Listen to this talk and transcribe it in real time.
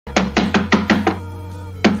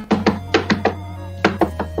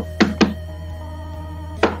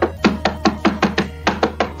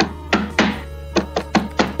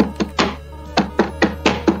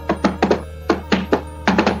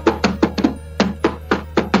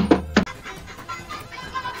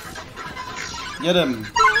Get him.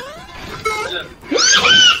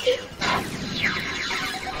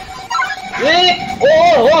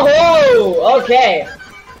 Oh, okay.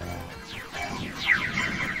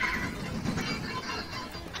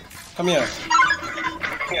 Come here.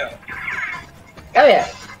 Come here.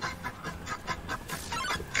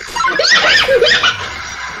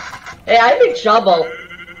 Hey, I'm in trouble.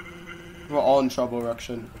 We're all in trouble,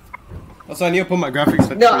 Rukshan. Also, I need to put my graphics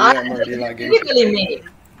at 3. No, I'm already lagging. Literally me.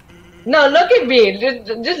 No, look at me.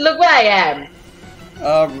 Just look where I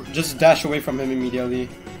am. Just dash away from him immediately.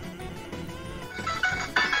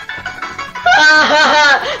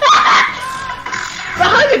 But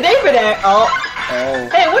how did they be there? Oh.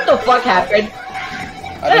 Hey, what the fuck happened?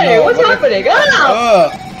 Hey, what's happening?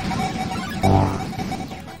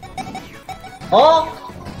 Oh.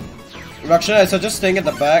 Rukshan, I suggest staying at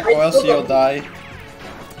the back, or else you'll die.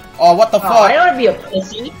 Oh, what the fuck? I don't want to be a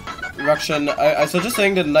pussy. Rukshan, I suggest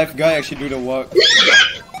saying that the knife guy actually do the work.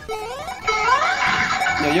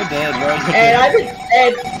 No, you're dead, bro. And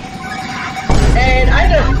I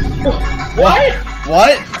just... What?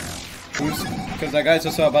 What? Because that guy's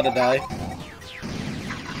also about to die.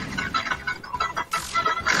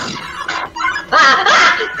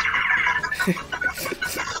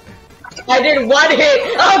 I did 1 hit.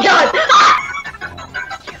 Oh god!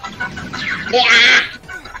 Yeah.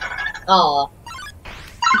 Oh.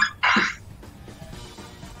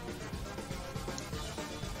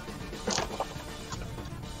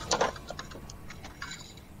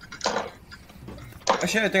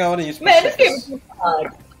 Actually, I think I want to use. Man, this game is so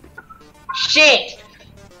hard. Shit!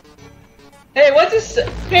 Hey, what's this?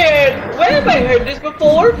 Hey, where have I heard this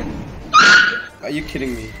before? Are you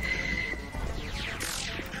kidding me?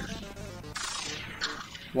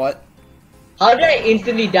 What? How did I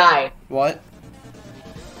instantly die? What?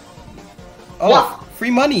 Oh, What? free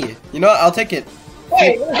money! You know what? I'll take it.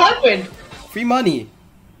 Wait, what happened? Free money.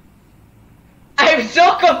 I'm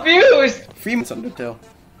so confused! Free Undertale.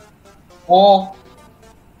 Oh.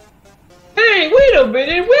 Hey, wait a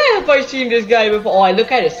minute, where have I seen this guy before? Oh, I look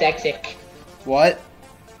kinda sexy. What?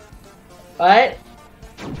 What?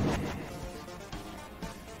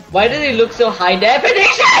 Why does he look so high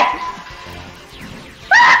definition?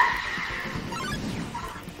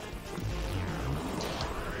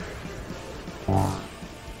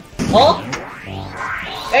 Oh?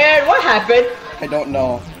 And what happened? I don't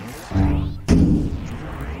know.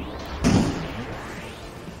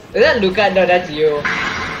 Is that Luca? No, that's you.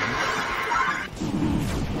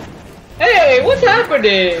 Hey, what's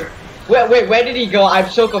happening? Wait, where did he go? I'm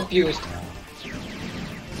so confused.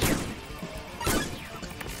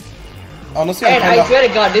 Honestly, And I swear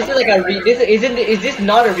to God, this is like a is this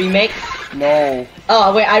not a remake? No.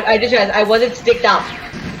 Oh wait, I just realized I wasn't sticked up.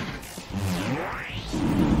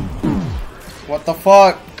 What the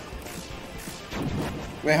fuck?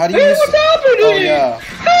 Wait, how do you use... What's happening? Oh, yeah.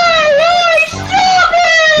 Hey, stop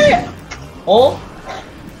it! Oh?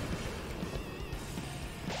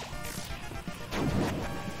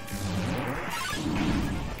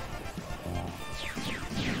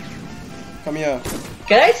 Come here.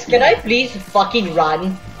 Can I please fucking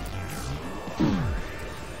run?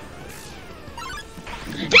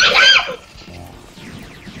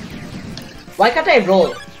 Why can't I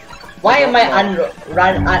roll? Why am I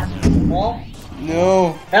run? Oh?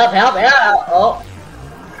 No. Help! Oh.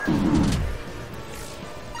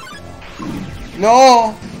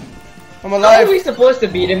 No! I'm How alive. are we supposed to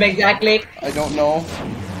beat him exactly? I don't know.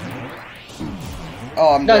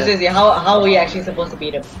 Oh, I'm No, dead. seriously, how are we actually supposed to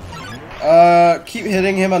beat him? Keep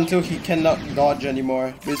hitting him until he cannot dodge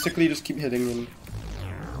anymore. Basically, just keep hitting him.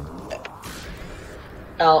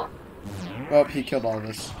 Oh. Oh, he killed all of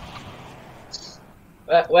us.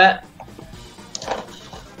 What?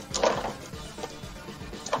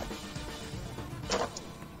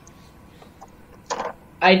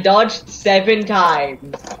 I dodged 7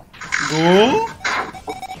 times. Go?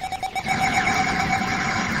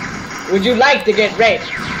 Would you like to get rich?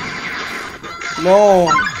 No.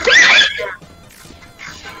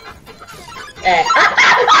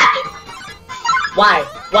 Why?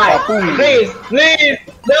 Kaboom. Please!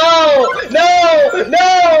 No!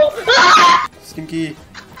 Stinky.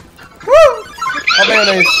 Woo! Oh,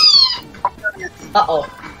 mayonnaise. Uh-oh.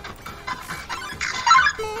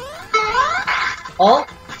 Oh?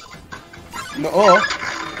 No. Oh.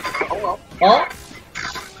 Oh?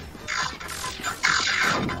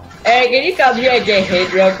 Hey, can you come here and get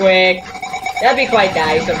hit real quick? That'd be quite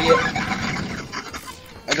nice of you.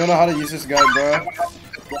 I don't know how to use this guy, bro.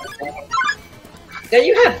 Then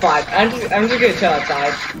you have fun. I'm just gonna chill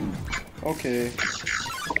outside. Okay.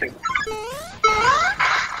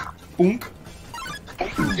 Boonk.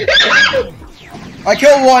 I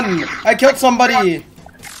killed one! I killed somebody!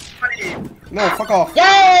 No, fuck off.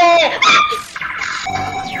 Yeah!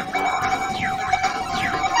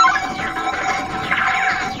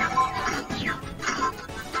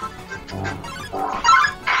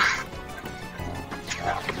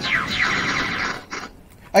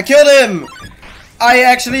 I killed him! I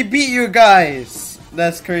actually beat you guys!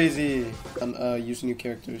 That's crazy. Use new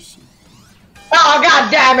characters. Oh,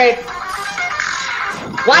 god damn it!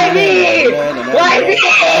 Why me? Why me?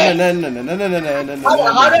 How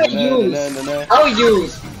do I use? How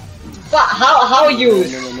use? How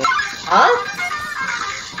use? Huh?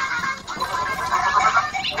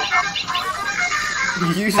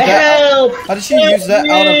 Use that. Help! How did she use that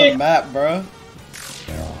out of the map, bro?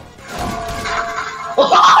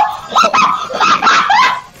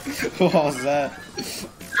 What was that?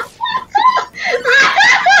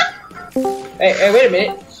 Hey, wait a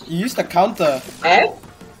minute. You used the counter. Eh?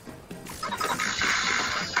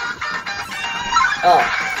 Oh.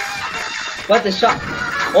 What's the shot?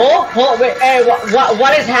 Oh, wait, hey,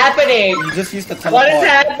 what is happening? You just used the teleport. What is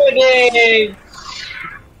happening?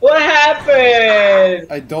 What happened?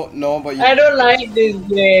 I don't know, but you... I don't like this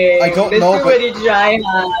game. I don't know, but... There's too many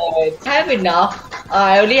tryhards. I have enough.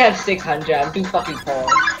 I only have 600. I'm too fucking poor.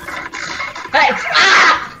 Hey,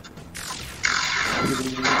 ah!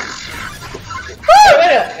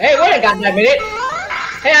 Hey, wait a goddamn minute.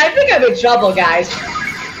 Hey, I think I'm in trouble, guys.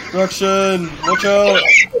 Ruction, watch out.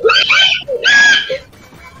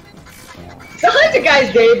 So how's the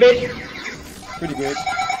guy's David? Pretty good.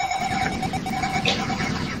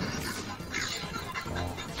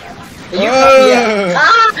 You come here.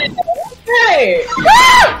 Ah! Hey!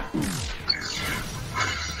 Ah!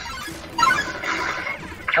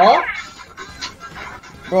 Oh?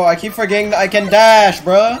 Bro, I keep forgetting that I can dash,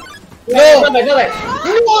 bro. No! No! Go back.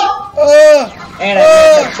 And I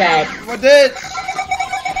made the tag. What did?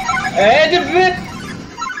 And the bit!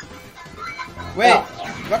 Wait, Oh.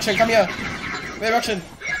 Ruction, come here. Wait, Ruction.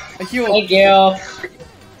 I heal. Thank you.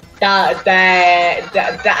 Dumb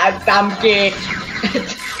kick.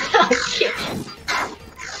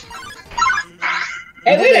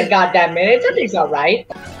 Hey, wait a goddamn minute. Something's alright.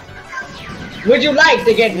 Would you like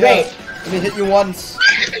to get raped? Let me hit you once.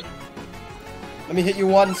 Let me hit you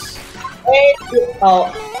once. Hey,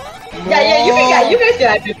 oh. No. Yeah, you guys can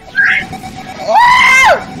have it.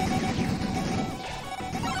 Oh!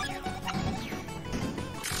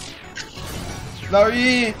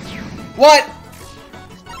 Larry! What?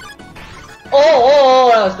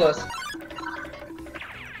 Oh, that was close.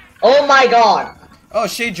 Oh my god. Oh,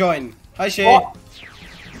 Shay joined. Hi, Shay. Oh.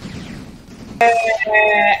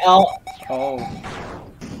 Oh. Oh.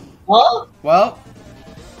 Huh? Well.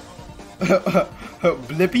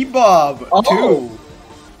 Blippy Bob, Oh.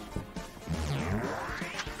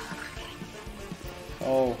 2.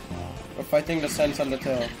 Oh. We're fighting the Sense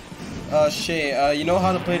Undertale. Shay, you know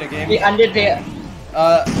how to play the game? The Undertale.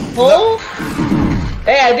 Oh?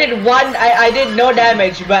 Hey, I did one. I did no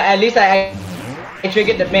damage, but at least I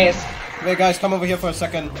triggered the miss. Wait, guys, come over here for a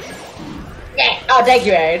second. Yeah. Oh, thank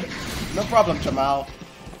you, Aaron. No problem, Jamal.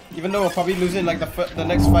 Even though we'll probably lose in like the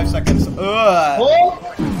next 5 seconds. Ugh. Oh,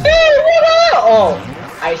 hey, what up? Oh,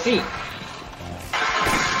 I see.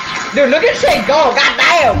 Dude, look at Shay go. God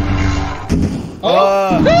damn.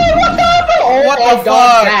 Oh, hey, what the fuck? Oh, What my the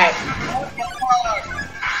God, fuck? that.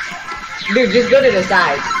 Dude, just go to the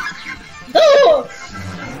side. Oh.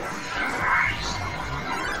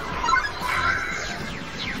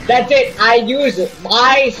 That's it. I use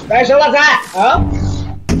my special attack. Huh?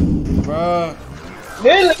 Bruh.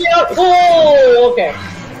 Oh, okay.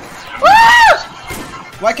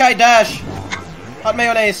 Why can't I dash? Hot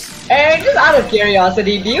mayonnaise. And just out of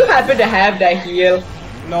curiosity, do you happen to have the heal?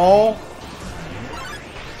 No.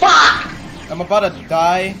 Fuck! I'm about to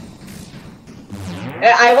die.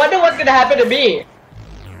 I wonder what's gonna happen to me.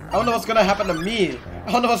 I don't know what's gonna happen to me.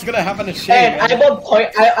 I don't know what's gonna happen to Shay. And I'm on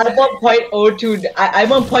 .02.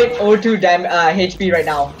 I'm on .02 HP right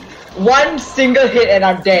now. One single hit and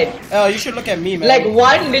I'm dead. Oh, you should look at me, man. Like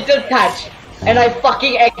one little touch and I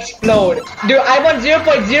fucking explode. Dude, I'm on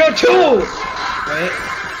 0.02. Wait.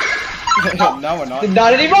 No, we're not.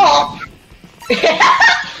 Not anymore.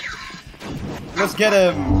 Let's get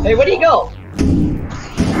him. Hey, where'd he go?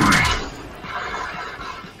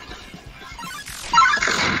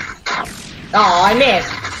 Oh, I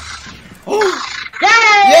missed. Yay!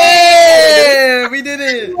 Yeah! We did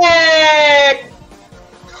it! Yay!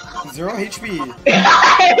 0 HP.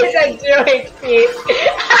 I was at 0 HP.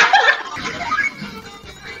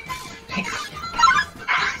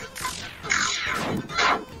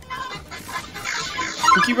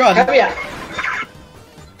 Cookie run. Come here.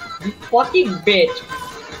 You fucking bitch.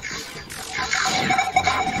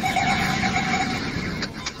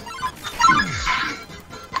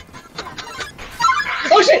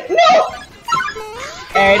 Oh shit, no!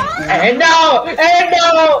 And no! And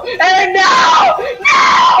no! And no! No!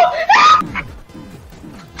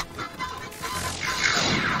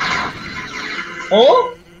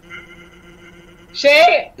 Oh?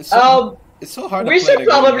 Shay, it's so hard we to play should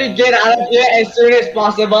probably get out of here as soon as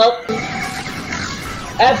possible.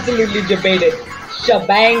 Absolutely debated.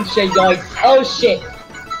 Shabang, shayoink. Oh shit.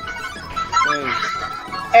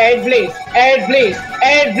 And please, and please,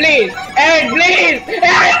 and please, and please,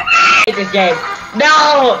 and please. This game.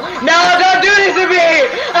 No! No, don't do this to me!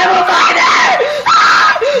 I'm a miner!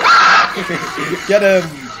 Get him!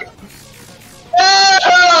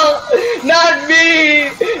 No! Not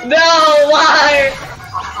me! No, why?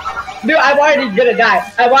 Dude, I'm already gonna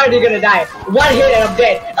die. I'm already gonna die. One hit and I'm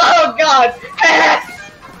dead. Oh god!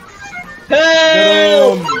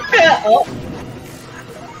 Help! Oh.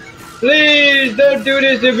 Please don't do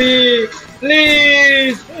this to me!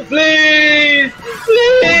 Please! Please!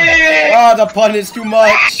 Please! Ah, the pun is too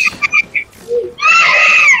much! Don't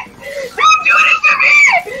do this to me!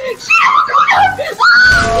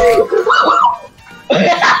 Dunk.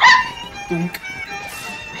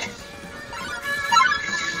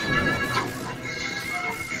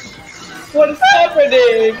 What is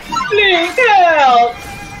happening? Please help!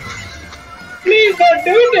 Please don't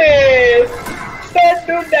do this! Don't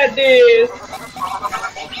do that this!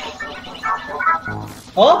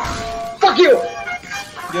 Huh? Fuck you!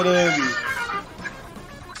 Get him!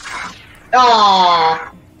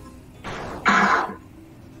 Ah!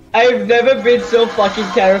 I've never been so fucking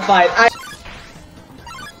terrified.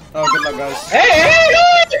 Oh, good luck, guys. Hey!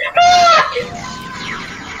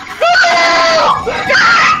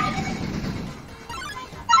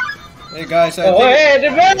 Hey, guys, I Oh, think... hey,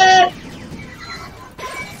 the man!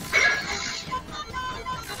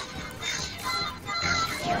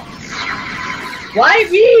 Why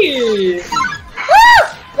me?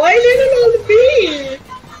 Why little old me?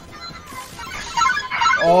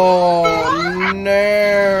 Oh, no!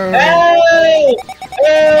 Hey!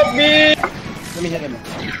 Help me! Let me hit him.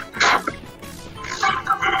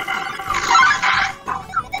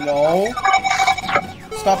 No.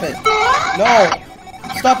 Stop it. No.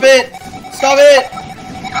 Stop it. Stop it.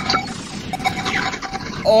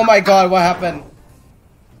 Oh my god, what happened?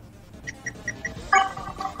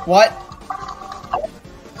 What?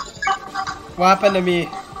 What happened to me?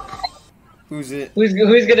 Who's it? Who's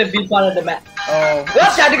gonna be part of the match? Oh.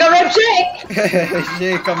 What's time to go rape Shake?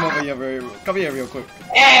 Shay, come over here come here real quick.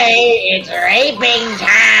 Hey, it's raping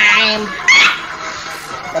time!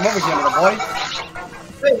 Come over here, little boy.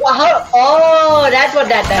 Wait, what, how? Oh, that's what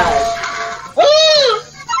that does. Oh!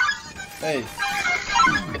 Hey.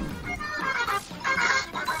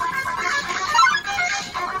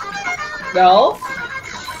 No.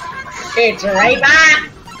 It's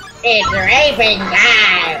raping. It's raping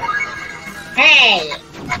time. Hey.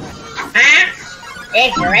 Huh?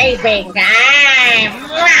 It's raping time.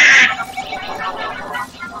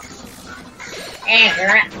 It's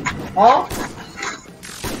oh.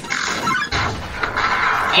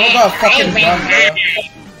 What about fucking gun, bro?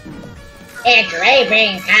 It's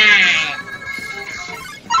raping time.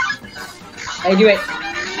 I do it.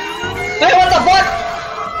 Hey, what the fuck?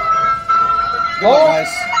 Oh,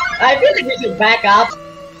 nice. I feel like we should back up.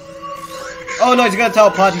 Oh no, he's gonna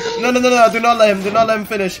telepod. No, do not let him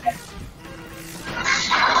finish.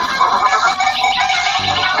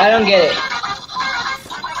 I don't get it.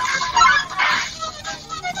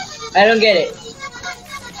 I don't get it.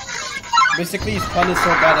 Basically, his pun is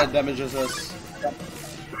so bad it damages us.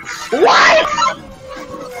 What?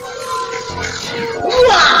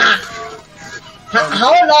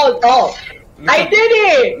 How long? Oh, I did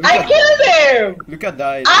it! I killed him! Look at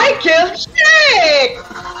that. I killed Shake!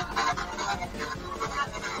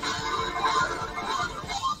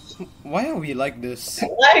 Why are we like this?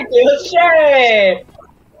 I killed Shake!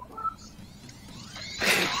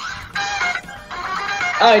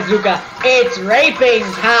 Oh, it's Luca. It's raping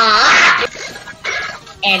time!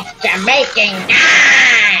 It's Jamaican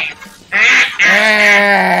time!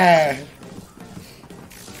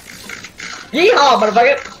 Yeehaw,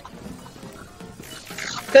 motherfucker!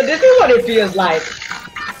 So this is what it feels like.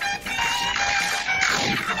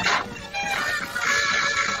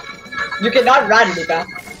 You cannot run, Luca.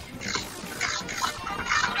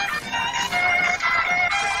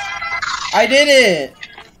 I did it!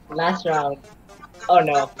 Last round. Oh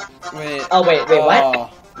no. Wait. Oh wait,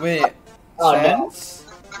 what? Wait. Oh Sense?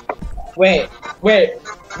 no. Wait.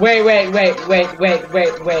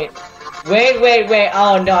 Wait.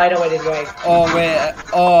 Oh no, I know where this is going. Oh wait.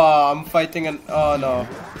 Oh, I'm fighting an. Oh no.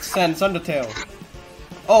 Sans Undertale.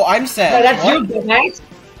 Oh, I'm Sans. No, that's what? you, guys.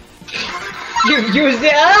 You used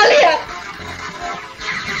it earlier.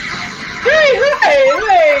 Hey!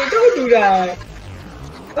 Don't do that.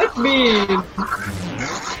 That's mean.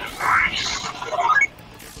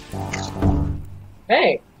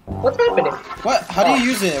 Hey, what's happening? What? How do you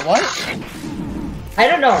use it? What? I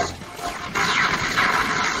don't know.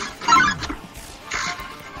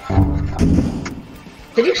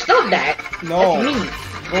 Did you stop that? No. That's mean.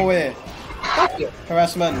 Go away. Fuck you.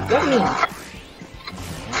 Harassment. You're mean.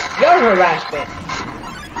 You're harassment.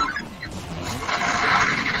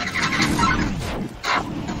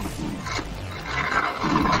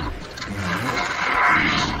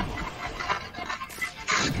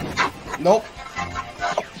 Nope.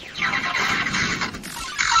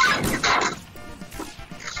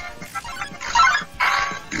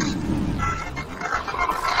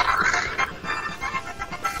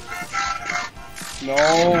 No.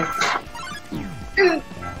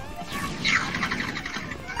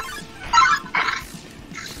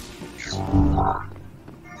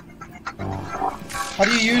 How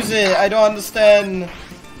do you use it? I don't understand.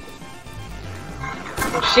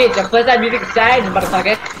 Oh, shit, the first time using science,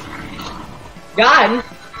 motherfucker. Gun?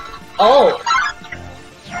 Oh.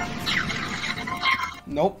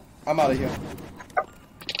 Nope. I'm out of here.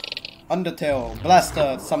 Undertale,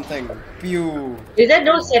 blaster, something. Pew. Is there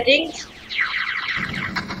no settings?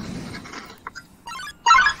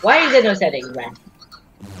 Why is there no settings, man?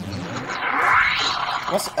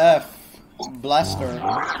 What's F? Blaster.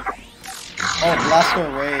 Oh, blaster,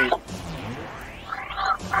 wait.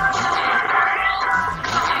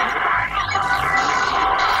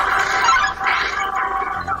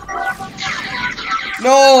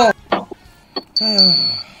 No!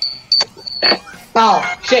 Oh,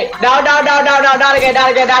 shit. No, not again.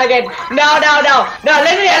 No,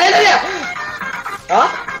 listen here. Huh?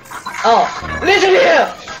 Oh, listen here!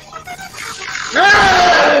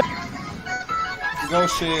 Go,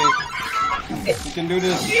 Shay. You can do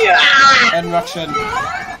this. Yeah. End ruction.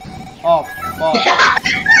 Oh, fuck.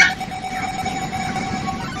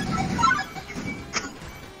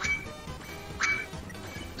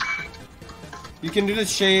 You can do this,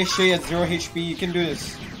 Shay. Shay at 0 HP. You can do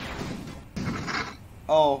this.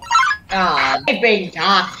 Oh. Ah, big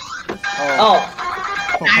dog. Oh.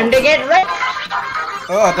 Time to get ready.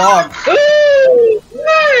 Oh, dog. Ooh,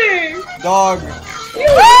 hey. Dog. You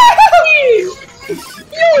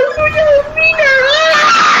wiener.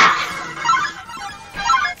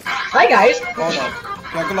 Hi guys. Oh no.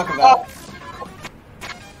 Yeah, good luck with that.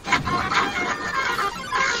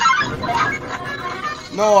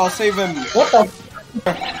 No, I'll save him. What the?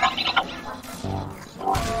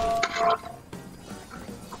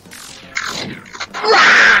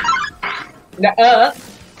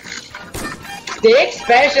 Stick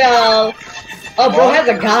special. Oh, bro has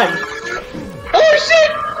a gun. Oh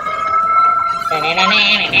shit!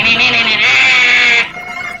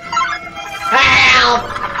 Help!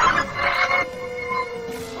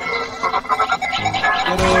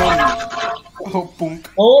 Get him. Oh, punk.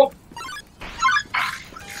 Oh.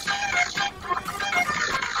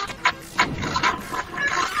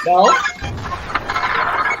 No.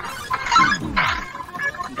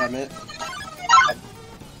 Damn it.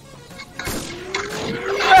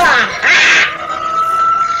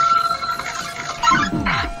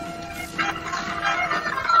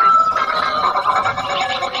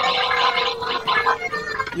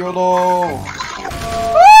 YOLO!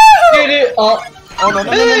 Oh. Oh no.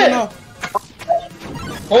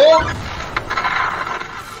 Oh.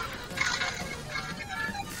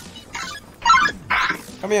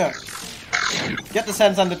 Come here. Get the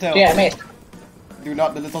sands Undertale. Yeah, mate. Do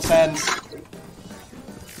not the little sands.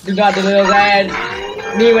 Do not the little sands.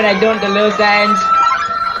 Me when I don't the little sands.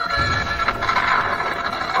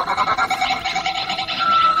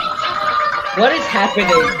 What is happening?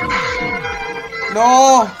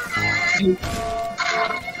 No!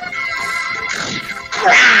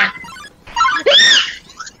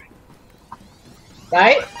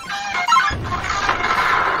 Right?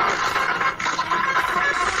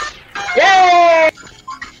 Yay!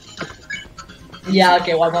 Yeah,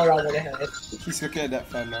 okay, one more round with it. He's looking at that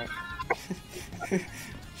fan now.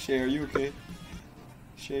 Shay, are you okay?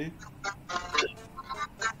 Shay?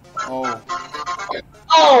 Oh.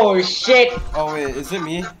 Oh shit! Oh wait, is it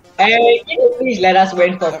me? Hey, can you please let us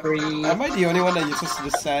win for free? Am I the only one that uses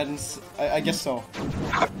the sands? I guess so.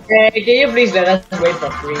 Hey, can you please let us win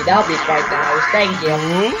for free? That'll be quite nice. Thank you.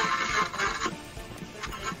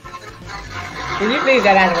 Can you please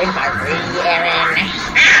let us win for free, Aaron?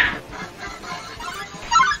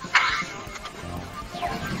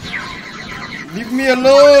 Leave me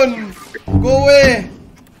alone! Go away!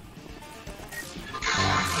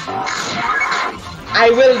 I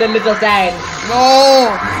will the little sand.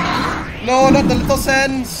 No! No, not the little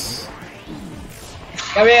sands!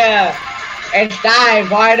 Come here. It's time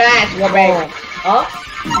for that, whooping. Huh?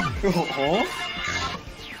 Oh?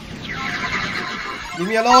 Leave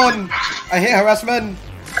me alone! I hate harassment!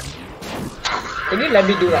 Can you let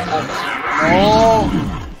me do that? No!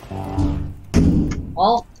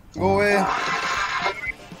 Oh? Go away!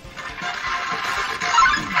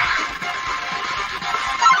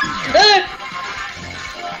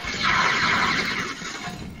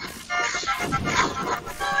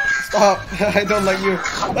 Stop! I don't like you.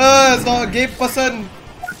 It's not a gay person.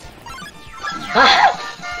 No!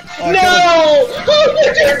 How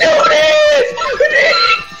did you do this?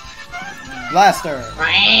 Blaster.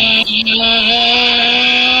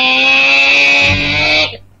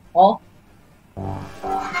 Oh?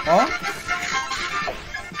 Huh?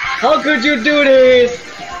 How could you do this?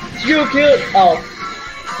 You killed. Oh.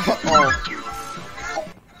 Oh.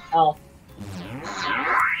 Oh.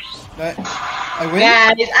 I win?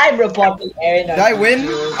 Guys, I'm reporting Aaron. Did I win?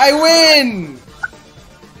 I win!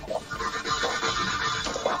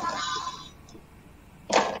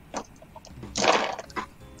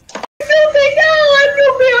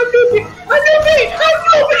 I'm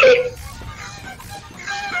moving!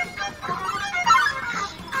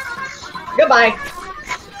 Goodbye.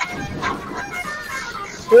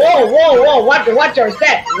 Whoa! Watch your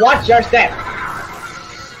step. Watch your step.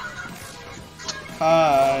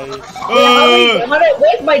 Hi.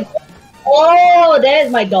 Where's my? Oh,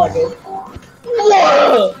 there's my dog.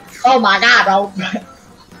 Whoa! Oh my God, bro.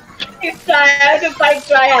 It's try. I have to fight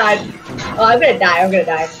try hard. Oh, I'm gonna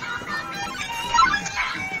die.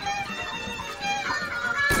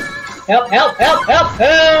 Help!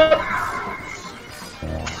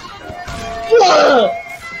 Whoa!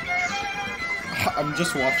 I'm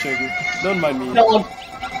just watching. Don't mind me. No.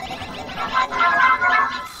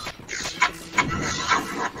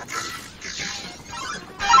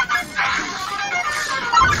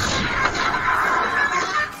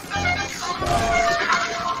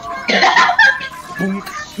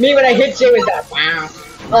 Me when I hit you with that. Wow.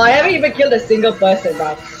 Oh, I haven't even killed a single person,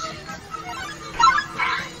 bro.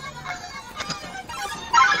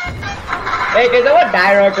 Hey, can someone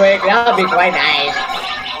die real quick? That would be quite nice.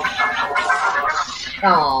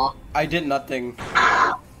 Aww. I did nothing.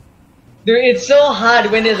 Dude, it's so hard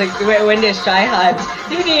when there's tryhards.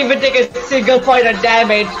 You didn't even take a single point of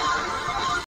damage.